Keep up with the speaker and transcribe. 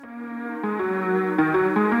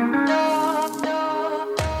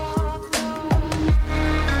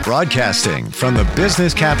Broadcasting from the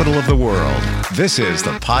business capital of the world, this is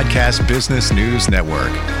the Podcast Business News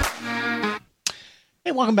Network.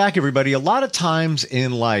 Hey, welcome back, everybody. A lot of times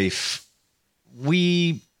in life,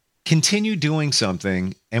 we continue doing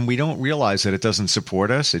something and we don't realize that it doesn't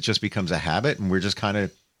support us. It just becomes a habit and we're just kind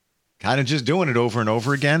of just doing it over and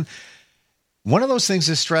over again. One of those things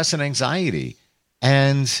is stress and anxiety.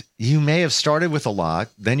 And you may have started with a lot,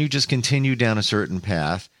 then you just continue down a certain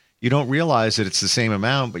path. You don't realize that it's the same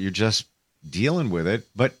amount, but you're just dealing with it.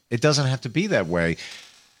 But it doesn't have to be that way.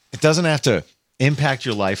 It doesn't have to impact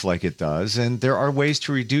your life like it does. And there are ways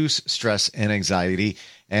to reduce stress and anxiety.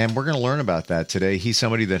 And we're going to learn about that today. He's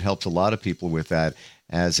somebody that helped a lot of people with that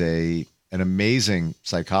as an amazing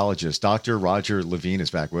psychologist. Dr. Roger LaVine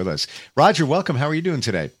is back with us. Roger, welcome. How are you doing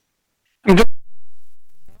today? I'm good.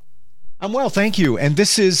 I'm well, thank you. And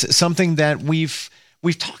this is something that we've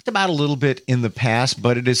talked about a little bit in the past,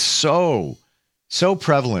 but it is so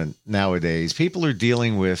prevalent nowadays. People are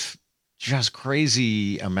dealing with just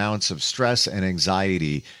crazy amounts of stress and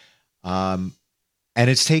anxiety, and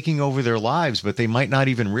it's taking over their lives, but they might not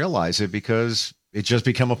even realize it because it just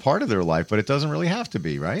become a part of their life, but it doesn't really have to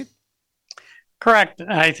be, right? Correct.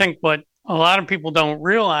 I think what a lot of people don't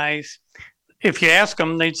realize, if you ask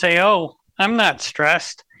them, they'd say, "Oh, I'm not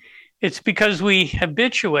stressed." It's because we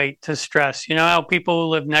habituate to stress. You know how people who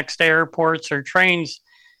live next to airports or trains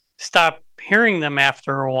stop hearing them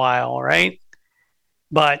after a while, right?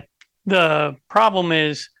 But the problem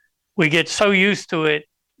is we get so used to it,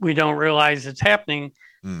 we don't realize it's happening,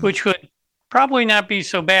 which would probably not be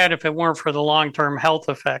so bad if it weren't for the long-term health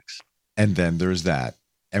effects. And then there's that.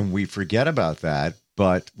 And we forget about that,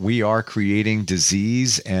 but we are creating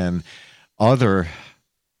disease and other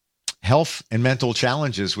health and mental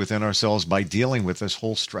challenges within ourselves by dealing with this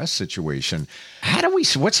whole stress situation.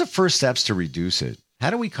 What's the first steps to reduce it? How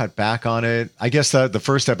do we cut back on it? I guess the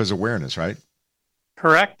first step is awareness, right?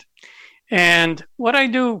 Correct. And what I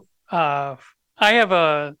do, I have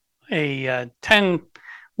a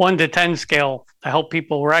 1 to 10 scale to help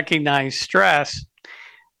people recognize stress.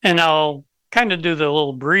 And I'll kind of do the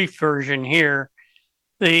little brief version here.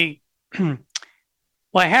 What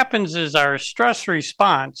happens is our stress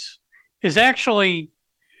response is actually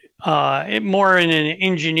more in an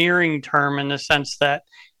engineering term, in the sense that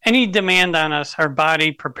any demand on us, our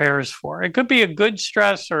body prepares for. It could be a good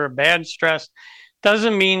stress or a bad stress.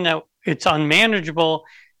 Doesn't mean that it's unmanageable.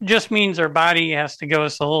 It just means our body has to give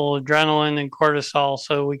us a little adrenaline and cortisol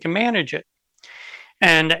so we can manage it.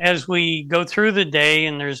 And as we go through the day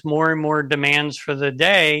and there's more and more demands for the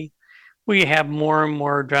day, we have more and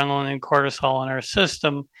more adrenaline and cortisol in our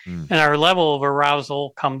system, and our level of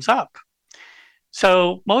arousal comes up.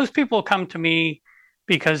 So most people come to me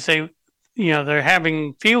because they're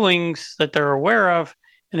having feelings that they're aware of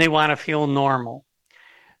and they want to feel normal.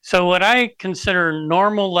 So what I consider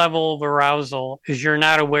normal level of arousal is you're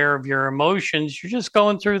not aware of your emotions. You're just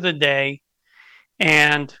going through the day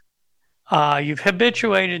and you've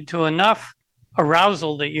habituated to enough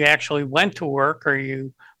arousal that you actually went to work or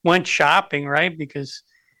you went shopping, right? Because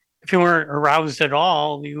if you weren't aroused at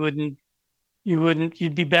all, you'd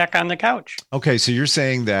be back on the couch. Okay, so you're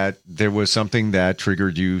saying that there was something that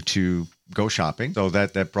triggered you to go shopping, so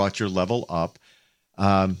that brought your level up.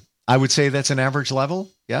 I would say that's an average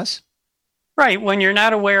level, yes? Right, when you're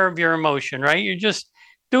not aware of your emotion, right? You're just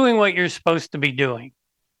doing what you're supposed to be doing.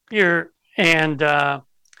 It's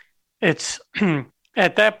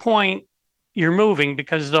at that point, you're moving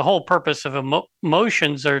because the whole purpose of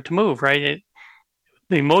emotions are to move, right?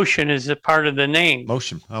 The emotion is a part of the name.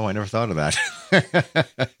 Motion. Oh, I never thought of that.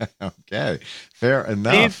 Okay. Fair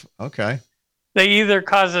enough. Okay. They either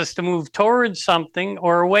cause us to move towards something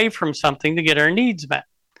or away from something to get our needs met.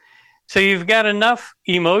 So you've got enough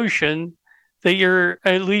emotion that you're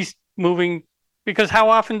at least moving, because how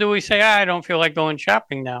often do we say, I don't feel like going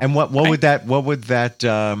shopping now? And what would that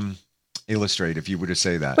illustrate if you were to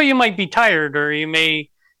say that? Well, you might be tired, or you may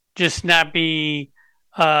just not be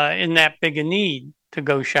in that big a need to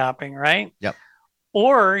go shopping, right? Yep.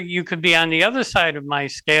 Or you could be on the other side of my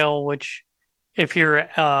scale, which if you're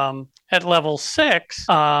at level 6,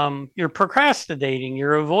 you're procrastinating,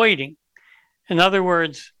 you're avoiding. In other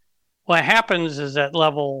words, what happens is at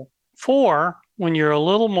level 4, when you're a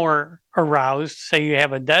little more aroused, say you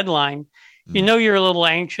have a deadline, you know you're a little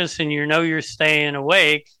anxious and you know you're staying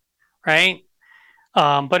awake, right?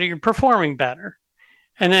 But you're performing better.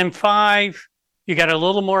 And then 5, you got a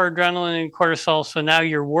little more adrenaline and cortisol, so now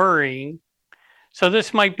you're worrying. So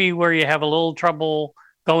this might be where you have a little trouble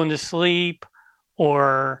going to sleep,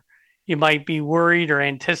 or you might be worried or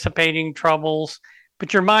anticipating troubles,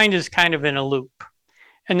 but your mind is kind of in a loop.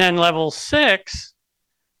 And then level 6,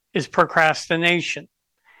 is procrastination.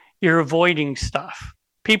 You're avoiding stuff.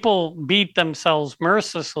 People beat themselves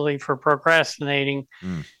mercilessly for procrastinating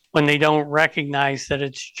when they don't recognize that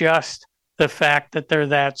it's just the fact that they're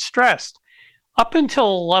that stressed. Up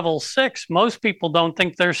until level 6, most people don't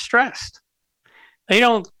think they're stressed. They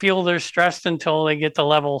don't feel they're stressed until they get to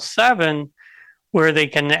level 7, where they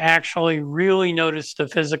can actually really notice the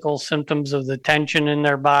physical symptoms of the tension in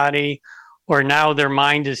their body, or now their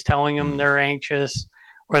mind is telling them they're anxious,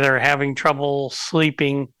 or they're having trouble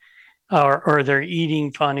sleeping, or they're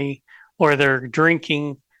eating funny, or they're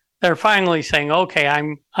drinking. They're finally saying, "Okay,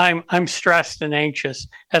 I'm stressed and anxious"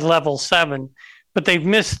 at level 7, but they've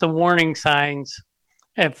missed the warning signs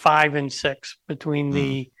at 5 and 6 between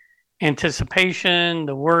the anticipation,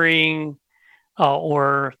 the worrying,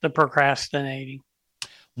 or the procrastinating.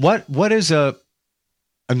 What is a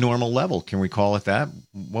normal level? Can we call it that?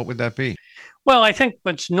 What would that be? Well, I think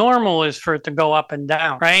what's normal is for it to go up and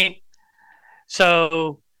down, right?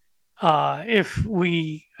 So if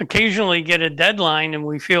we occasionally get a deadline and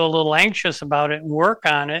we feel a little anxious about it and work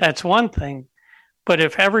on it, that's one thing. But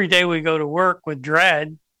if every day we go to work with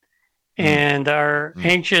dread and are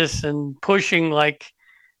anxious and pushing like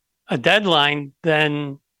a deadline,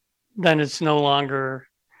 then it's no longer,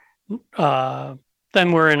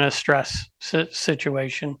 then we're in a stress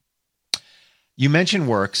situation. You mentioned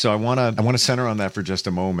work, so I want to center on that for just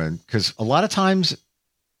a moment, because a lot of times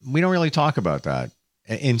we don't really talk about that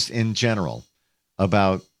in general,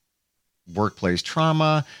 about workplace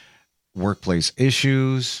trauma, workplace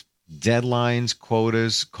issues, deadlines,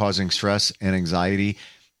 quotas causing stress and anxiety.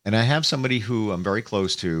 And I have somebody who I'm very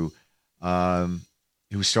close to,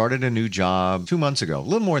 who started a new job 2 months ago, a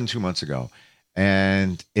little more than 2 months ago,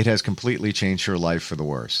 and it has completely changed her life for the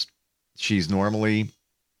worse. She's normally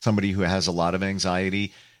somebody who has a lot of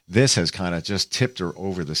anxiety. This has kind of just tipped her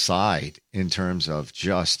over the side in terms of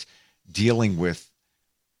just dealing with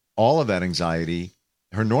all of that anxiety,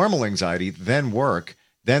 her normal anxiety, then work,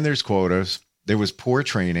 then there's quotas, there was poor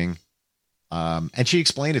training. And she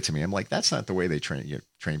explained it to me. I'm like, that's not the way they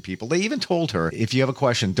train people. They even told her, if you have a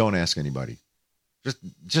question, don't ask anybody.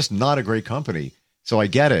 Just not a great company. So I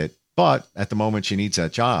get it. But at the moment, she needs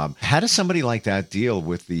that job. How does somebody like that deal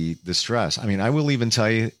with the stress? I mean, I will even tell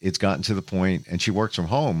you, it's gotten to the point, and she works from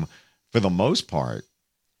home for the most part.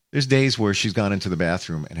 There's days where she's gone into the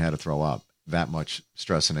bathroom and had to throw up. That much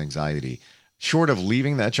stress and anxiety. Short of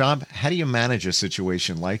leaving that job, how do you manage a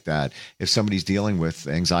situation like that if somebody's dealing with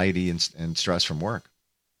anxiety and stress from work?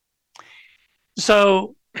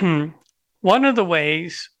 So one of the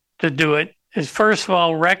ways to do it is, first of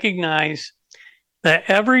all, recognize that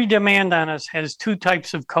every demand on us has two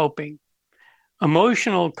types of coping: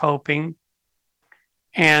 emotional coping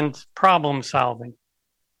and problem solving.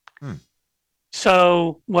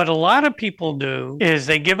 So what a lot of people do is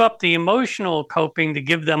they give up the emotional coping to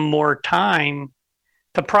give them more time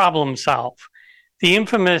to problem solve. The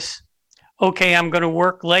infamous, okay, I'm going to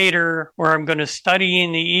work later, or I'm going to study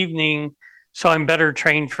in the evening so I'm better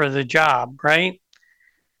trained for the job, right?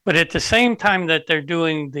 But at the same time that they're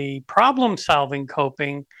doing the problem solving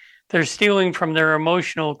coping, they're stealing from their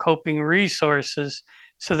emotional coping resources.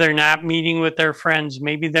 So they're not meeting with their friends.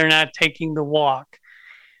 Maybe they're not taking the walk.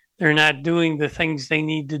 They're not doing the things they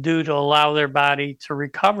need to do to allow their body to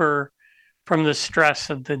recover from the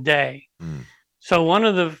stress of the day. So one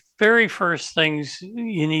of the very first things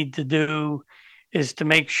you need to do is to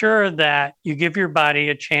make sure that you give your body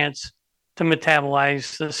a chance to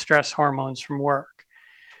metabolize the stress hormones from work,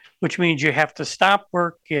 which means you have to stop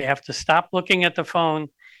work, you have to stop looking at the phone,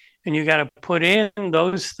 and you got to put in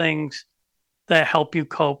those things that help you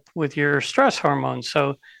cope with your stress hormones.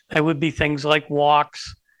 So that would be things like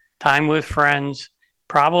walks, time with friends,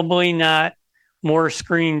 probably not more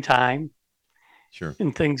screen time. Sure.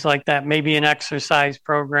 And things like that. Maybe an exercise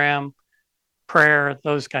program, prayer,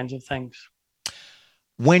 those kinds of things.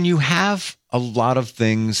 When you have a lot of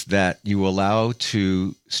things that you allow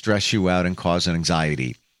to stress you out and cause an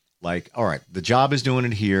anxiety, like, all right, the job is doing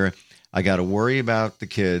it here. I got to worry about the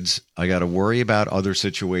kids. I got to worry about other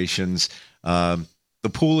situations. The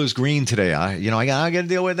pool is green today. I got to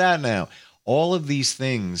deal with that now. All of these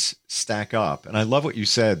things stack up. And I love what you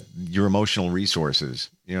said, your emotional resources.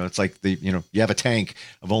 It's like you have a tank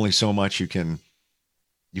of only so much you can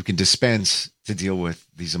dispense to deal with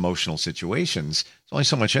these emotional situations. There's only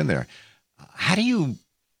so much in there. How do you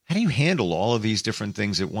handle all of these different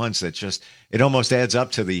things at once that just, it almost adds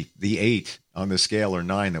up to the 8 on the scale, or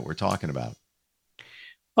 9 that we're talking about?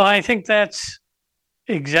 Well, I think that's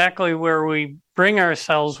exactly where we bring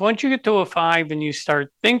ourselves. Once you get to a 5 and you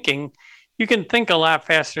start thinking, you can think a lot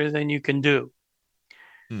faster than you can do.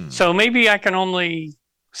 So maybe I can only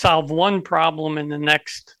solve one problem in the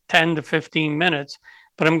next 10 to 15 minutes,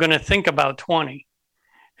 but I'm going to think about 20.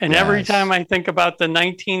 And every time I think about the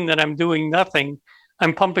 19 that I'm doing nothing,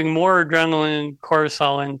 I'm pumping more adrenaline and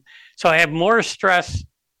cortisol. And so I have more stress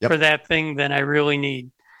for that thing than I really need.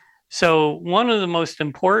 So one of the most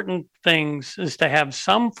important things is to have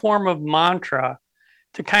some form of mantra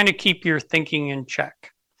to kind of keep your thinking in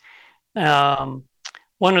check.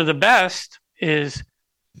 One of the best is,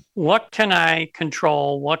 what can I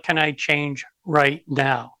control? What can I change right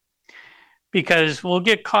now? Because we'll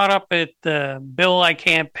get caught up at the bill I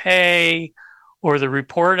can't pay or the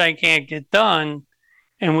report I can't get done,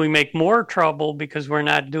 and we make more trouble because we're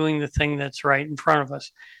not doing the thing that's right in front of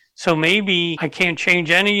us. So maybe I can't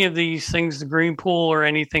change any of these things, the green pool or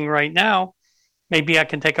anything right now. Maybe I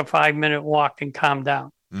can take a 5-minute walk and calm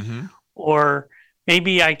down. Mm-hmm. Or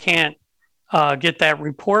maybe I can't get that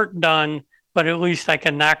report done, but at least I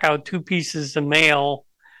can knock out 2 pieces of mail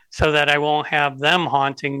so that I won't have them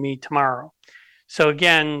haunting me tomorrow. So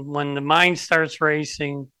again, when the mind starts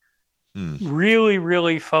racing, really,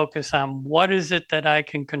 really focus on what is it that I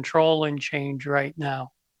can control and change right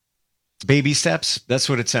now. Baby steps. That's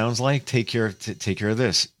what it sounds like. Take care of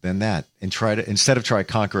this, then that, and instead of try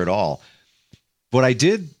to conquer it all. What I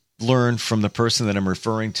did learn from the person that I'm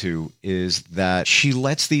referring to is that she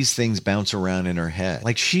lets these things bounce around in her head.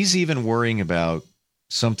 Like, she's even worrying about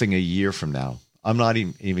something a year from now. I'm not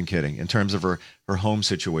even kidding, in terms of her home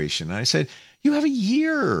situation. And I said, you have a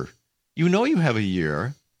year. You have a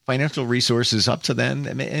year. Financial resources up to then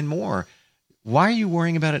and more. Why are you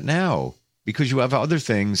worrying about it now? Because you have other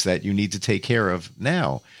things that you need to take care of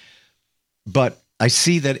now. But I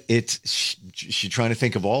see that she's trying to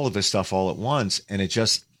think of all of this stuff all at once, and it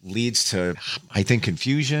just leads to, I think,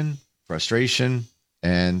 confusion, frustration,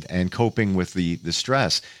 and coping with the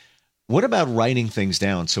stress. What about writing things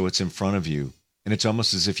down so it's in front of you, and it's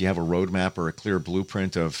almost as if you have a roadmap or a clear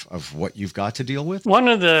blueprint of what you've got to deal with? One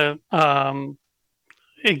of the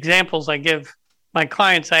examples I give my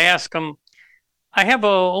clients, I ask them, I have a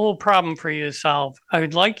little problem for you to solve. I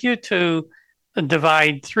would like you to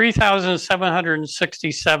divide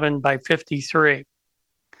 3,767 by 53.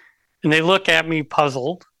 And they look at me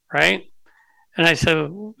puzzled, right? And I said,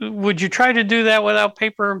 would you try to do that without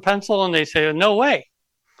paper and pencil? And they say, no way.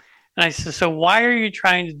 And I said, so why are you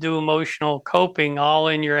trying to do emotional coping all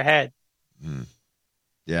in your head?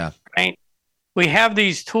 Yeah. Right? We have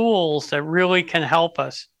these tools that really can help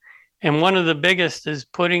us. And one of the biggest is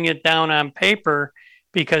putting it down on paper,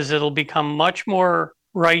 because it'll become much more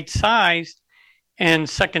right-sized. And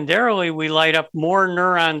secondarily, we light up more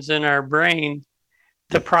neurons in our brain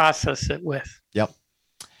to process it with. Yep.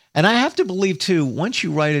 And I have to believe, too, once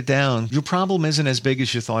you write it down, your problem isn't as big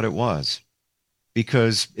as you thought it was,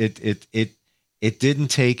 because it didn't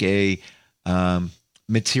take a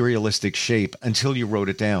materialistic shape until you wrote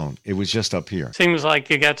it down. It was just up here. Seems like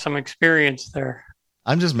you got some experience there.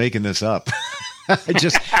 I'm just making this up.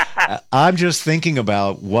 I'm just thinking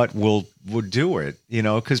about what would do it,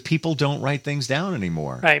 because people don't write things down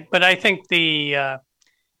anymore. Right. But I think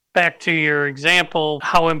back to your example,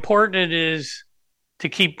 how important it is to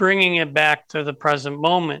keep bringing it back to the present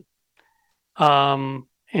moment,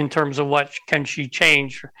 in terms of what can she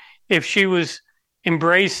change. If she was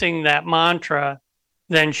embracing that mantra,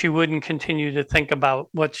 then she wouldn't continue to think about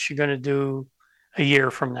what's she going to do a year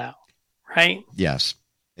from now. Right? Yes,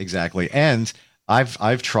 exactly. And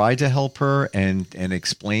I've tried to help her and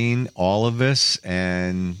explain all of this,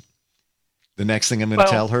 and the next thing I'm going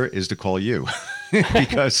to tell her is to call you,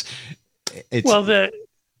 because it's the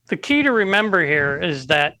key to remember here is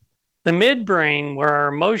that the midbrain, where our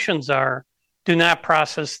emotions are, do not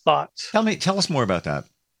process thoughts. Tell us more about that.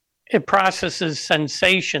 It processes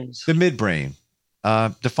sensations. The midbrain.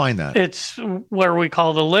 Define that. It's where we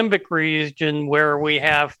call the limbic region, where we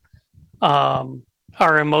have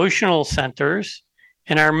our emotional centers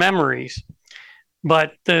and our memories.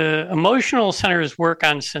 But the emotional centers work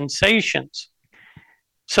on sensations.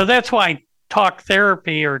 So that's why talk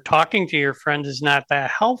therapy or talking to your friend is not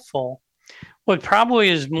that helpful. What probably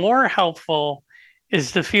is more helpful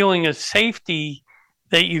is the feeling of safety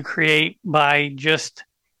that you create by just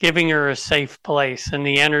giving her a safe place and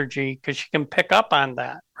the energy, because she can pick up on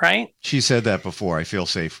that, right? She said that before. I feel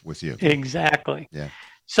safe with you. Exactly. Yeah.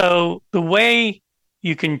 So the way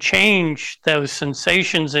you can change those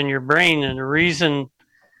sensations in your brain, and the reason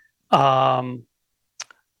her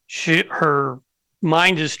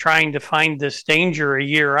mind is trying to find this danger a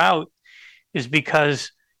year out is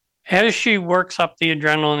because as she works up the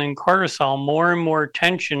adrenaline and cortisol, more and more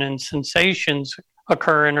tension and sensations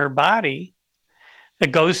occur in her body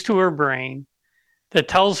that goes to her brain. that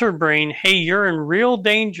tells her brain, hey, you're in real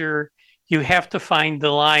danger. You have to find the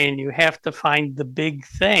lion. You have to find the big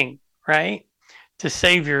thing, right? To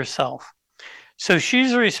save yourself. So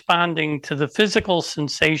she's responding to the physical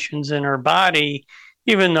sensations in her body,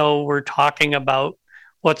 even though we're talking about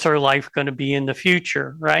what's her life going to be in the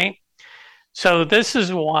future, right? So this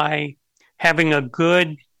is why having a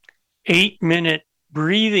good 8-minute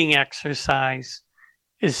breathing exercise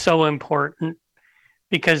is so important,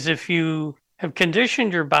 because if you have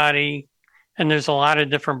conditioned your body, and there's a lot of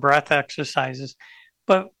different breath exercises,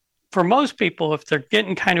 but for most people, if they're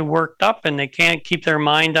getting kind of worked up and they can't keep their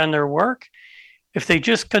mind on their work, if they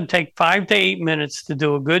just could take 5 to 8 minutes to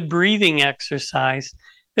do a good breathing exercise,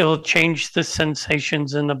 it'll change the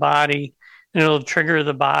sensations in the body, and it'll trigger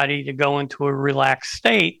the body to go into a relaxed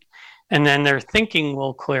state, and then their thinking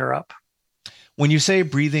will clear up. When you say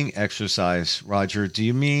breathing exercise, Roger, do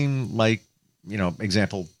you mean like,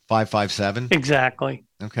 example 5-5-7? Exactly.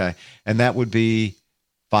 Okay. And that would be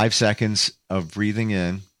 5 seconds of breathing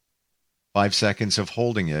in, 5 seconds of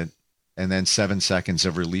holding it, and then 7 seconds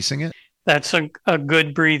of releasing it? That's a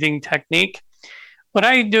good breathing technique. What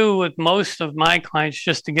I do with most of my clients,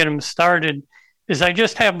 just to get them started, is I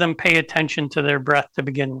just have them pay attention to their breath to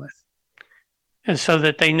begin with. And so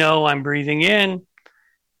that they know I'm breathing in,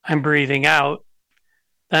 I'm breathing out.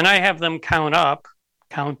 Then I have them count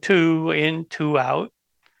 2 in, 2 out,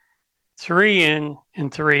 3 in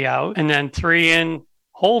and 3 out, and then 3 in,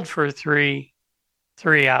 hold for 3,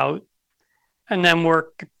 3 out, and then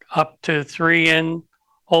work up to 3 in,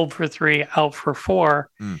 hold for 3, out for 4.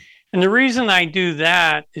 And the reason I do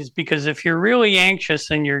that is because if you're really anxious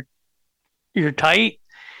and you're tight,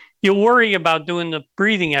 you'll worry about doing the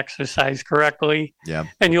breathing exercise correctly. Yeah.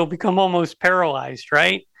 And you'll become almost paralyzed,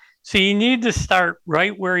 right? So you need to start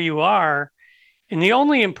right where you are. And the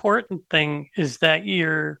only important thing is that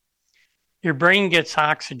your brain gets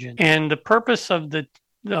oxygen. And the purpose of the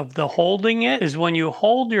holding it is when you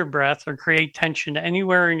hold your breath or create tension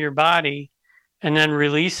anywhere in your body and then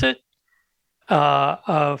release it,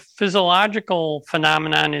 a physiological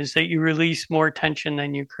phenomenon is that you release more tension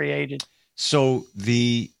than you created. So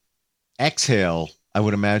the exhale, I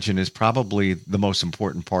would imagine, is probably the most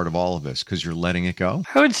important part of all of this because you're letting it go.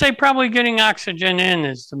 I would say probably getting oxygen in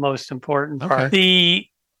is the most important part. Okay. The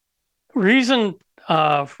reason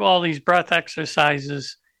for all these breath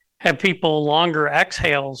exercises have people longer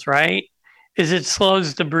exhales, right, is it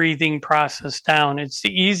slows the breathing process down. It's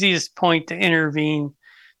the easiest point to intervene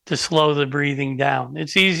to slow the breathing down.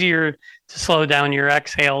 It's easier to slow down your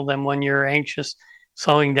exhale than when you're anxious,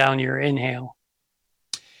 slowing down your inhale.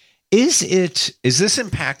 Is this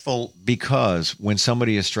impactful because when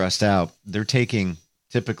somebody is stressed out, they're taking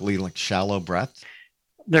typically like shallow breaths?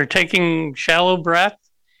 They're taking shallow breath,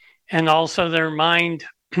 and also their mind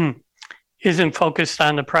isn't focused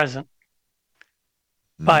on the present.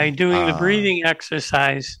 By doing the breathing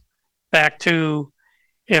exercise, back to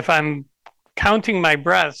if I'm counting my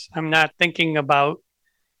breaths, I'm not thinking about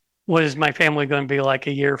what is my family going to be like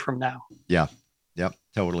a year from now. Yeah. Yep,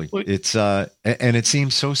 totally. It's and it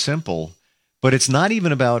seems so simple, but it's not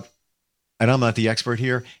even about, and I'm not the expert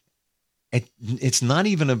here, it's not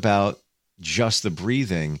even about just the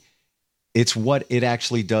breathing. It's what it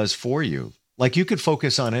actually does for you. Like you could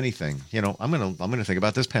focus on anything. I'm going to think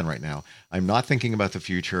about this pen right now. I'm not thinking about the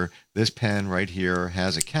future. This pen right here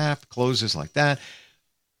has a cap, closes like that.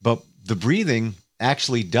 But the breathing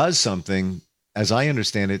actually does something, as I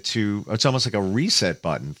understand it, it's almost like a reset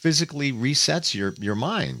button, physically resets your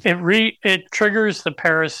mind. It triggers the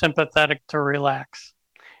parasympathetic to relax.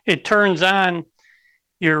 It turns on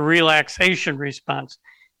your relaxation response.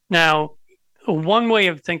 Now, one way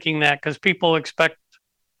of thinking that, because people expect,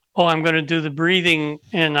 I'm going to do the breathing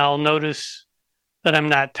and I'll notice that I'm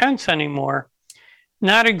not tense anymore.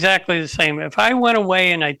 Not exactly the same. If I went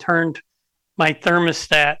away and I turned my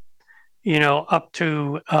thermostat up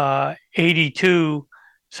to 82,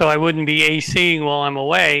 so I wouldn't be ACing while I'm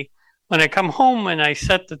away. When I come home and I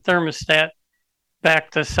set the thermostat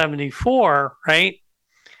back to 74, right?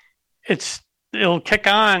 It'll kick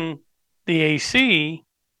on the AC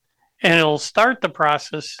and it'll start the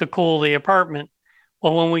process to cool the apartment.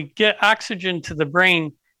 Well, when we get oxygen to the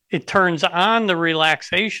brain, it turns on the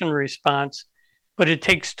relaxation response, but it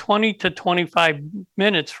takes 20 to 25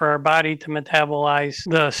 minutes for our body to metabolize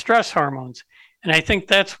the stress hormones. And I think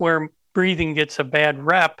that's where breathing gets a bad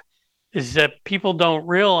rep, is that people don't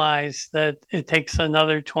realize that it takes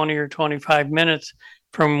another 20 or 25 minutes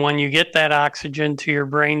from when you get that oxygen to your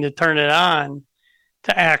brain to turn it on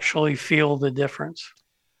to actually feel the difference.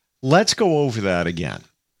 Let's go over that again,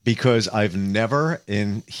 because I've never,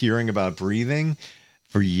 in hearing about breathing,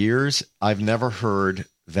 For years, I've never heard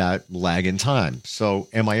that lag in time. So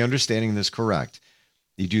am I understanding this correct?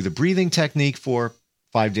 You do the breathing technique for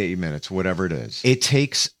 5 to 8 minutes, whatever it is. It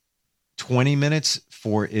takes 20 minutes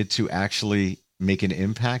for it to actually make an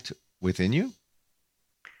impact within you?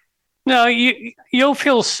 No, you'll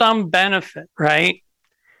feel some benefit, right?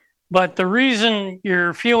 But the reason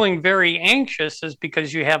you're feeling very anxious is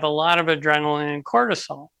because you have a lot of adrenaline and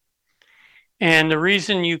cortisol. And the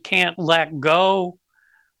reason you can't let go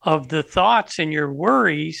of the thoughts and your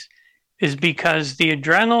worries is because the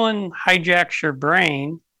adrenaline hijacks your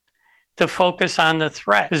brain to focus on the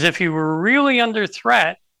threat. Because if you were really under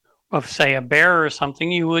threat of, say, a bear or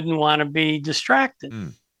something, you wouldn't want to be distracted.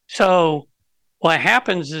 So what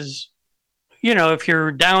happens is, if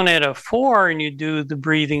you're down at a 4 and you do the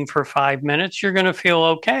breathing for 5 minutes, you're going to feel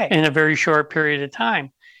okay in a very short period of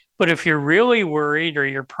time. But if you're really worried or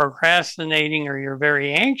you're procrastinating or you're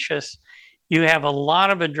very anxious, you have a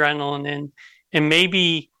lot of adrenaline in, and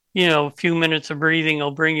maybe, a few minutes of breathing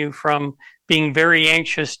will bring you from being very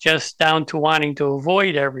anxious just down to wanting to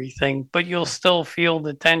avoid everything, but you'll still feel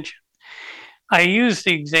the tension. I use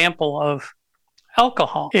the example of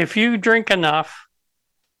alcohol. If you drink enough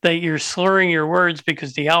that you're slurring your words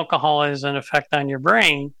because the alcohol has an effect on your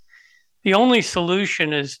brain, the only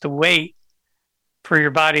solution is to wait for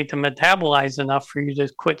your body to metabolize enough for you to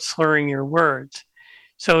quit slurring your words.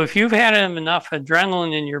 So if you've had enough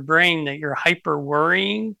adrenaline in your brain that you're hyper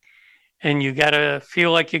worrying and you got to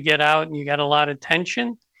feel like you get out and you got a lot of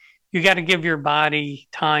tension, you got to give your body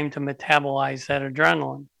time to metabolize that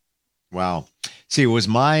adrenaline. Wow. See, it was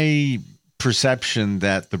my perception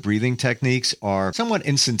that the breathing techniques are somewhat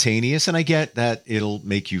instantaneous, and I get that it'll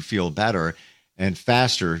make you feel better and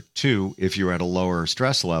faster too if you're at a lower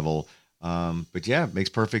stress level. But yeah, it makes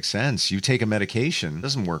perfect sense. You take a medication, it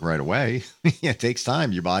doesn't work right away. It takes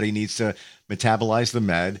time. Your body needs to metabolize the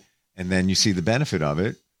med, and then you see the benefit of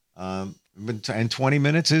it. And 20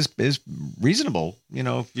 minutes is reasonable,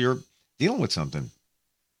 if you're dealing with something.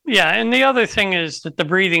 Yeah, and the other thing is that the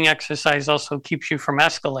breathing exercise also keeps you from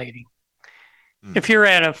escalating. If you're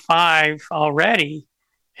at a 5 already,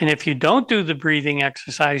 and if you don't do the breathing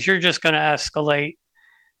exercise, you're just going to escalate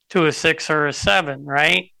to a 6 or a 7,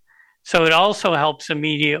 right? So it also helps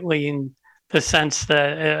immediately in the sense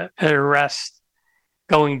that it arrests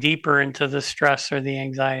going deeper into the stress or the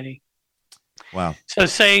anxiety. Wow. So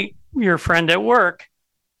say your friend at work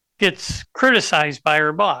gets criticized by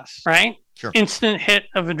her boss, right? Sure. Instant hit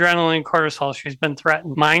of adrenaline and cortisol. She's been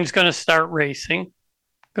threatened. Mind's going to start racing.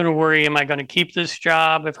 Going to worry, am I going to keep this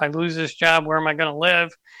job? If I lose this job, where am I going to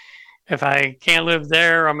live? If I can't live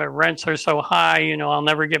there, my rents are so high, I'll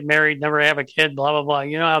never get married, never have a kid, blah, blah, blah.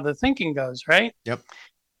 You know how the thinking goes, right? Yep.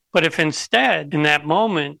 But if instead, in that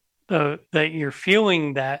moment that you're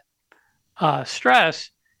feeling that stress,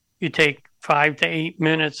 you take 5 to 8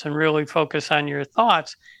 minutes and really focus on your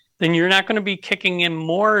thoughts, then you're not going to be kicking in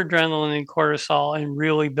more adrenaline and cortisol and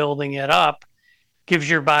really building it up. Gives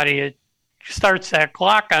your body starts that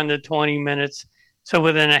clock on the 20 minutes. So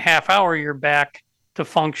within a half hour, you're back to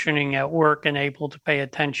functioning at work and able to pay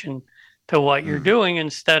attention to what you're doing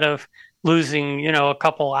instead of losing, a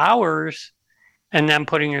couple hours and then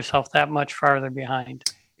putting yourself that much farther behind.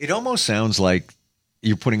 It almost sounds like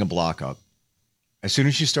you're putting a block up. As soon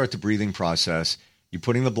as you start the breathing process, you're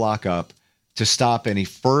putting the block up to stop any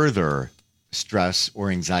further stress or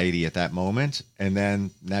anxiety at that moment. And then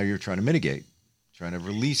now you're trying to mitigate. Trying to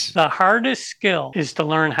release. The hardest skill is to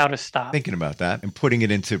learn how to stop. Thinking about that and putting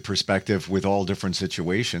it into perspective with all different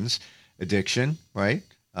situations. Addiction, right?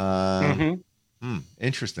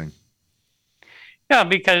 Interesting. Yeah,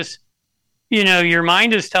 because, your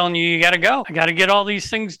mind is telling you got to go. I got to get all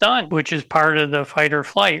these things done, which is part of the fight or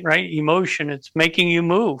flight, right? Emotion, it's making you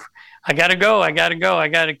move. I got to go. I got to go. I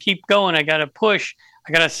got to keep going. I got to push.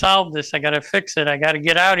 I got to solve this. I got to fix it. I got to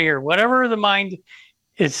get out of here. Whatever the mind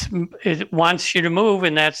it wants you to move,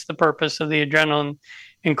 and that's the purpose of the adrenaline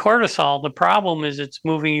and cortisol. The problem is it's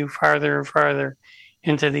moving you farther and farther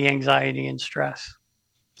into the anxiety and stress.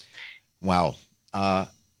 Wow.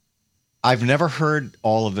 I've never heard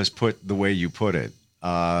all of this put the way you put it.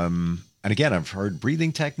 And again, I've heard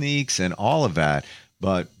breathing techniques and all of that,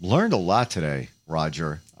 but learned a lot today,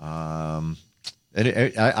 Roger. I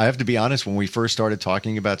have to be honest, when we first started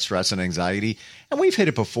talking about stress and anxiety, and we've hit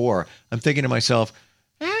it before, I'm thinking to myself,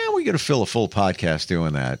 we got to fill a full podcast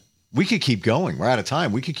doing that. We could keep going. We're out of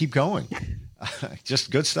time. We could keep going.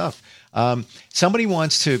 Just good stuff. Somebody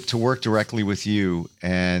wants to work directly with you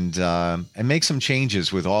and make some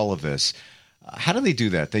changes with all of this. How do they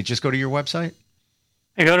do that? They just go to your website?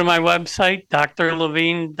 They go to my website,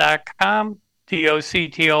 drlavine.com,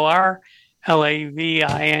 DOCTOR,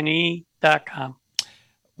 LaVine.com.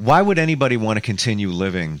 Why would anybody want to continue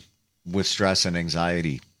living with stress and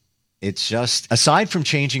anxiety? It's just, aside from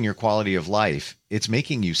changing your quality of life, it's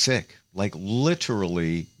making you sick, like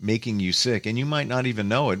literally making you sick. And you might not even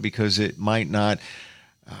know it because it might not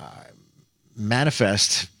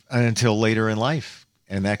manifest until later in life.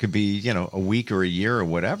 And that could be, a week or a year or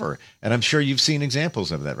whatever. And I'm sure you've seen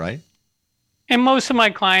examples of that, right? And most of my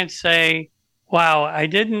clients say, wow, I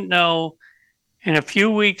didn't know in a few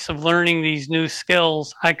weeks of learning these new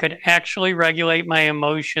skills, I could actually regulate my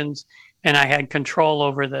emotions and I had control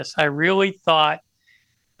over this. I really thought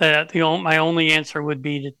that my only answer would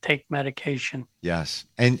be to take medication. Yes.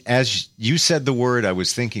 And as you said the word, I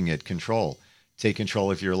was thinking it, control. Take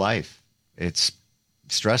control of your life. It's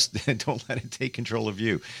stress. Don't let it take control of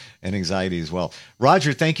you, and anxiety as well.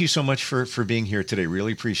 Roger, thank you so much for being here today.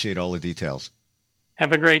 Really appreciate all the details.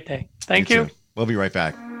 Have a great day. Thank you. We'll be right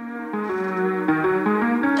back.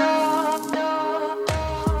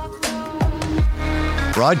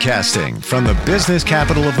 Broadcasting from the business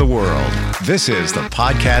capital of the world, this is the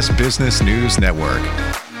Podcast Business News Network.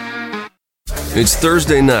 It's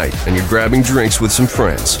Thursday night, and you're grabbing drinks with some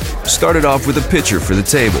friends. Started off with a pitcher for the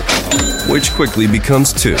table, which quickly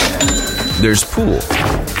becomes two. There's pool.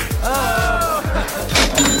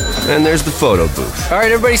 And there's the photo booth. All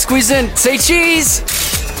right, everybody squeeze in. Say cheese!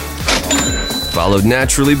 Followed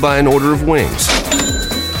naturally by an order of wings.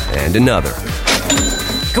 And another.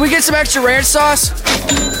 Can we get some extra ranch sauce?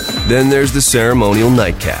 Then there's the ceremonial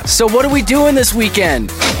nightcap. So what are we doing this weekend?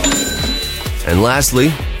 And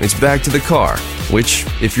lastly, it's back to the car, which,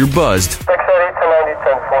 if you're buzzed,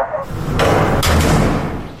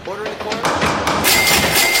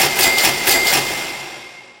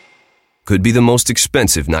 could be the most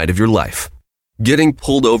expensive night of your life. Getting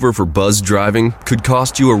pulled over for buzz driving could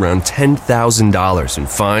cost you around $10,000 in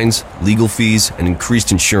fines, legal fees, and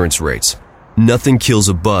increased insurance rates. Nothing kills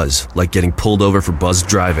a buzz like getting pulled over for buzz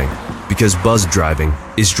driving, because buzz driving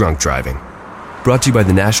is drunk driving. Brought to you by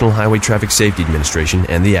the National Highway Traffic Safety Administration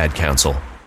and the Ad Council.